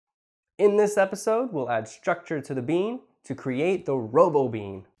In this episode, we'll add structure to the bean to create the Robo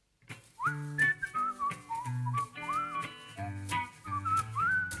Bean.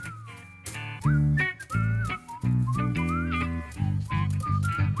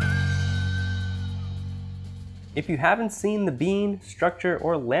 If you haven't seen the bean, structure,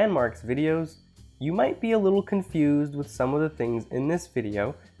 or landmarks videos, you might be a little confused with some of the things in this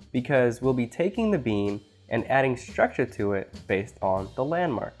video because we'll be taking the bean and adding structure to it based on the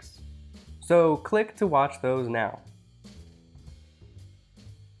landmarks. So click to watch those now.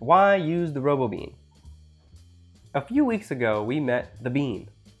 Why use the Robo Bean? A few weeks ago, we met the bean.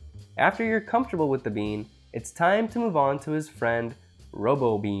 After you're comfortable with the bean, it's time to move on to his friend,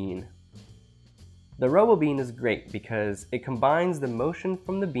 Robo Bean. The Robo Bean is great because it combines the motion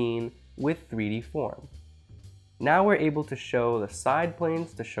from the bean with 3D form. Now we're able to show the side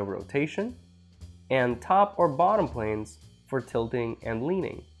planes to show rotation, and top or bottom planes for tilting and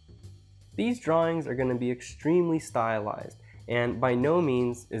leaning. These drawings are going to be extremely stylized, and by no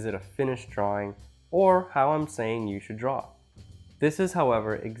means is it a finished drawing or how I'm saying you should draw. This is,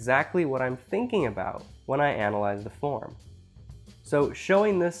 however, exactly what I'm thinking about when I analyze the form. So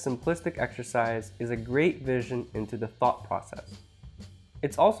showing this simplistic exercise is a great vision into the thought process.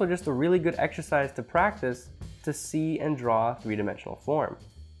 It's also just a really good exercise to practice to see and draw three-dimensional form.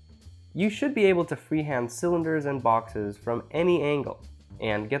 You should be able to freehand cylinders and boxes from any angle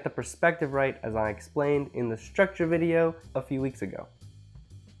and get the perspective right as I explained in the structure video a few weeks ago.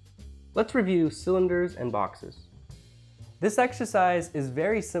 Let's review cylinders and boxes. This exercise is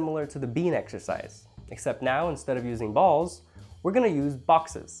very similar to the bean exercise, except now instead of using balls, we're going to use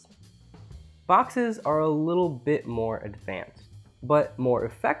boxes. Boxes are a little bit more advanced, but more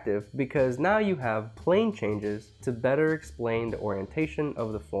effective because now you have plane changes to better explain the orientation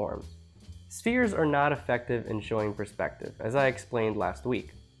of the forms. Spheres are not effective in showing perspective, as I explained last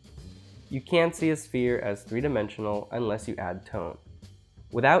week. You can't see a sphere as three-dimensional unless you add tone.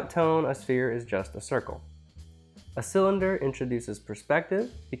 Without tone, a sphere is just a circle. A cylinder introduces perspective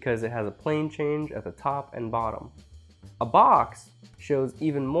because it has a plane change at the top and bottom. A box shows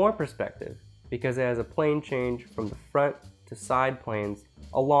even more perspective because it has a plane change from the front to side planes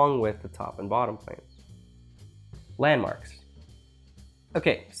along with the top and bottom planes. Landmarks.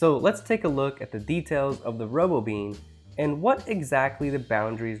 Okay, so let's take a look at the details of the Robo Bean and what exactly the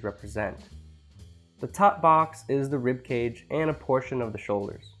boundaries represent. The top box is the rib cage and a portion of the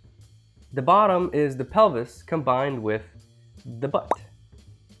shoulders. The bottom is the pelvis combined with the butt.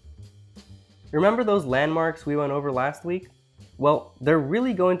 Remember those landmarks we went over last week? Well, they're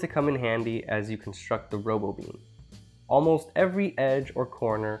really going to come in handy as you construct the Robo Bean. Almost every edge or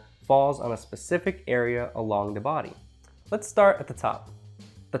corner falls on a specific area along the body. Let's start at the top.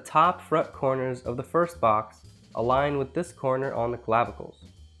 The top front corners of the first box align with this corner on the clavicles.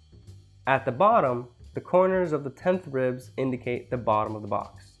 At the bottom, the corners of the 10th ribs indicate the bottom of the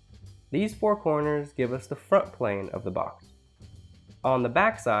box. These four corners give us the front plane of the box. On the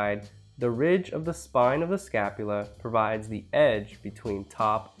back side, the ridge of the spine of the scapula provides the edge between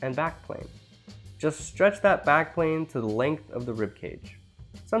top and back plane. Just stretch that back plane to the length of the rib cage.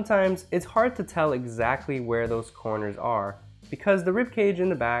 Sometimes it's hard to tell exactly where those corners are because the rib cage in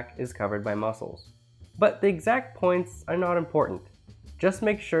the back is covered by muscles. But the exact points are not important. Just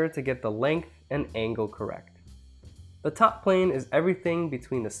make sure to get the length and angle correct. The top plane is everything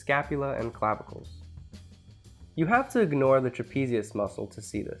between the scapula and clavicles. You have to ignore the trapezius muscle to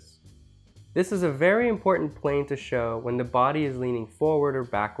see this. This is a very important plane to show when the body is leaning forward or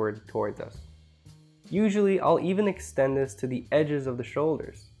backward towards us. Usually I'll even extend this to the edges of the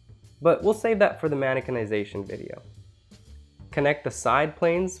shoulders, but we'll save that for the mannequinization video. Connect the side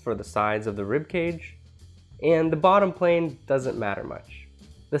planes for the sides of the rib cage, and the bottom plane doesn't matter much.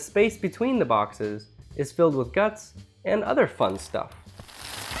 The space between the boxes is filled with guts and other fun stuff.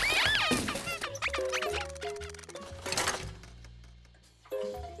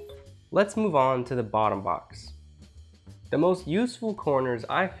 Let's move on to the bottom box. The most useful corners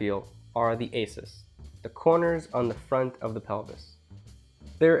I feel are the aces, the corners on the front of the pelvis.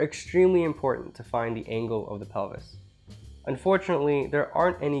 They're extremely important to find the angle of the pelvis. Unfortunately, there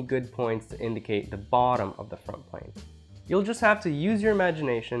aren't any good points to indicate the bottom of the front plane. You'll just have to use your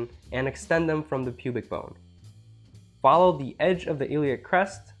imagination and extend them from the pubic bone. Follow the edge of the iliac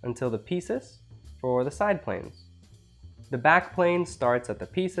crest until the piscis for the side planes. The back plane starts at the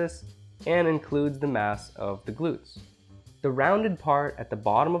piscis and includes the mass of the glutes. The rounded part at the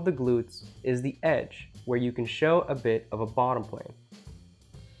bottom of the glutes is the edge, where you can show a bit of a bottom plane.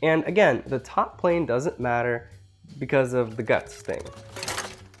 And again, the top plane doesn't matter because of the guts thing.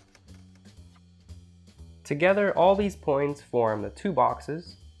 Together, all these points form the two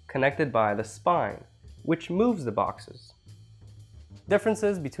boxes, connected by the spine, which moves the boxes.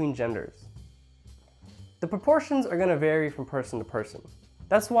 Differences between genders. The proportions are going to vary from person to person.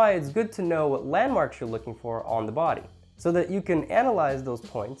 That's why it's good to know what landmarks you're looking for on the body, so that you can analyze those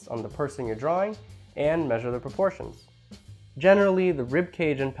points on the person you're drawing and measure the proportions. Generally, the rib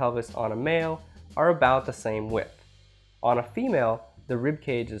cage and pelvis on a male are about the same width. On a female, the rib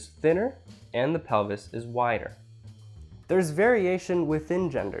cage is thinner and the pelvis is wider. There's variation within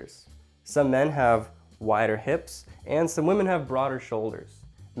genders. Some men have wider hips and some women have broader shoulders.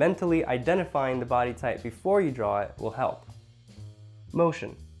 Mentally identifying the body type before you draw it will help.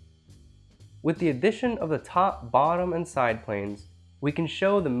 Motion. With the addition of the top, bottom, and side planes, we can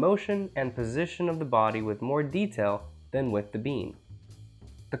show the motion and position of the body with more detail than with the bean.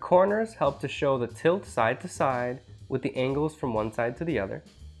 The corners help to show the tilt side to side with the angles from one side to the other.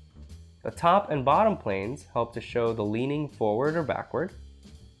 The top and bottom planes help to show the leaning forward or backward,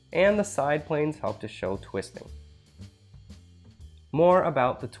 and the side planes help to show twisting. More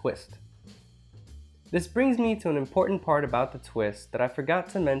about the twist. This brings me to an important part about the twist that I forgot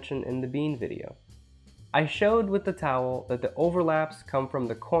to mention in the bean video. I showed with the towel that the overlaps come from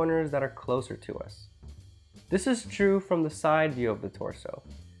the corners that are closer to us. This is true from the side view of the torso,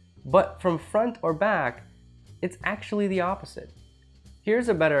 but from front or back, it's actually the opposite. Here's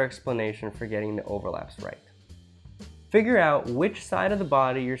a better explanation for getting the overlaps right. Figure out which side of the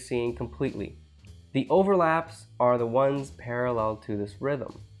body you're seeing completely. The overlaps are the ones parallel to this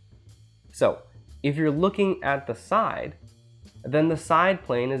rhythm. So, if you're looking at the side, then the side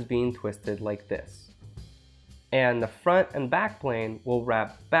plane is being twisted like this. And the front and back plane will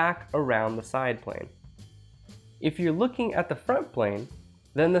wrap back around the side plane. If you're looking at the front plane,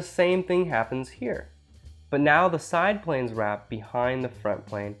 then the same thing happens here. But now the side planes wrap behind the front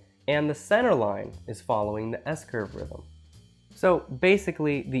plane and the center line is following the S-curve rhythm. So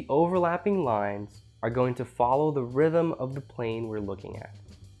basically, the overlapping lines are going to follow the rhythm of the plane we're looking at.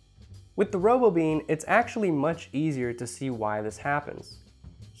 With the Robo Bean, it's actually much easier to see why this happens.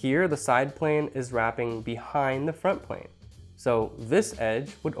 Here, the side plane is wrapping behind the front plane, so this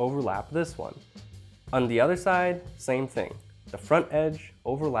edge would overlap this one. On the other side, same thing. The front edge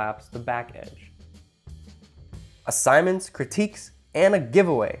overlaps the back edge. Assignments, critiques, and a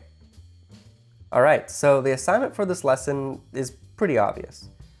giveaway. Alright, so the assignment for this lesson is pretty obvious.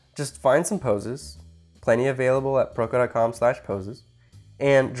 Just find some poses, plenty available at proco.com/poses,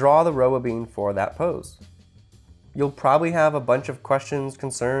 and draw the Robo Bean for that pose. You'll probably have a bunch of questions,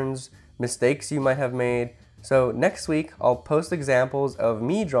 concerns, mistakes you might have made, so next week I'll post examples of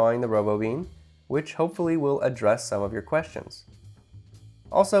me drawing the Robo Bean, which hopefully will address some of your questions.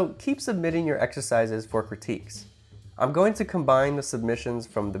 Also, keep submitting your exercises for critiques. I'm going to combine the submissions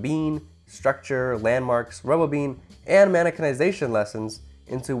from the bean, structure, landmarks, Robo Bean, and mannequinization lessons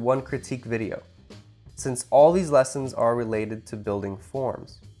into one critique video, since all these lessons are related to building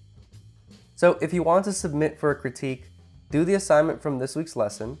forms. So if you want to submit for a critique, do the assignment from this week's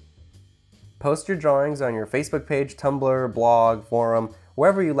lesson, post your drawings on your Facebook page, Tumblr, blog, forum,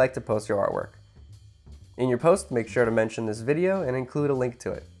 wherever you like to post your artwork. In your post, make sure to mention this video and include a link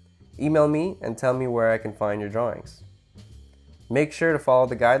to it. Email me and tell me where I can find your drawings. Make sure to follow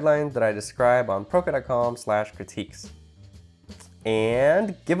the guidelines that I describe on proco.com/critiques.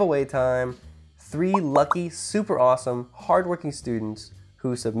 And giveaway time! 3 lucky, super awesome, hardworking students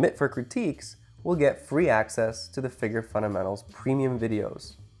who submit for critiques will get free access to the Figure Fundamentals premium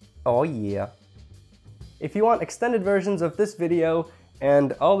videos. Oh yeah! If you want extended versions of this video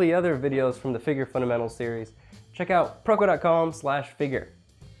and all the other videos from the Figure Fundamentals series, check out proco.com/figure.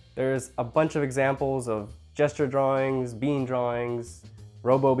 There's a bunch of examples of gesture drawings, bean drawings,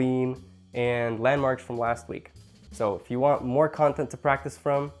 Robo Bean, and landmarks from last week. So if you want more content to practice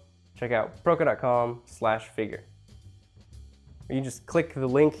from, check out proco.com/figure. Or you just click the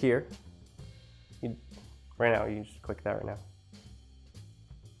link here. Right now, you just click that right now.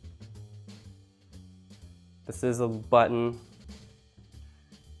 This is a button.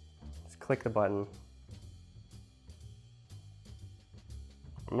 Just click the button.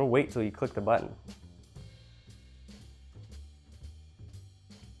 I'm gonna wait till you click the button.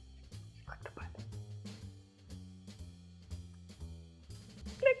 Click the button.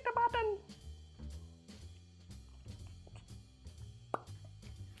 Click the button.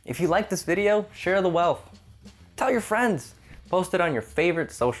 If you like this video, share the wealth. Tell your friends. Post it on your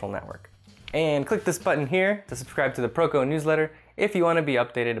favorite social network. And click this button here to subscribe to the Proco newsletter if you want to be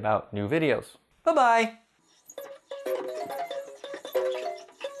updated about new videos. Bye-bye!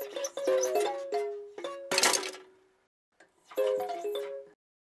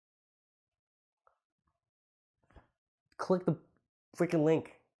 Click the freaking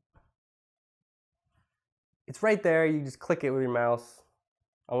link. It's right there. You just click it with your mouse.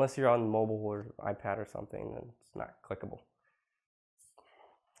 Unless you're on mobile or iPad or something, then it's not clickable.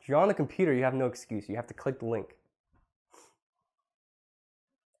 If you're on the computer, you have no excuse. You have to click the link.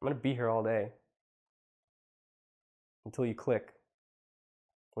 I'm going to be here all day until you click.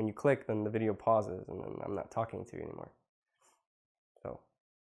 When you click, then the video pauses, and then I'm not talking to you anymore. So,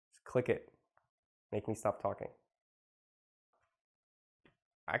 just click it. Make me stop talking.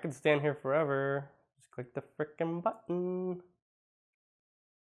 I could stand here forever. Just click the frickin' button.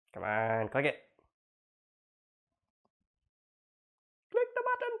 Come on, click it. Click the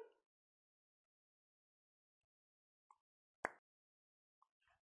button.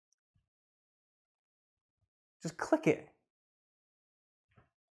 Just click it.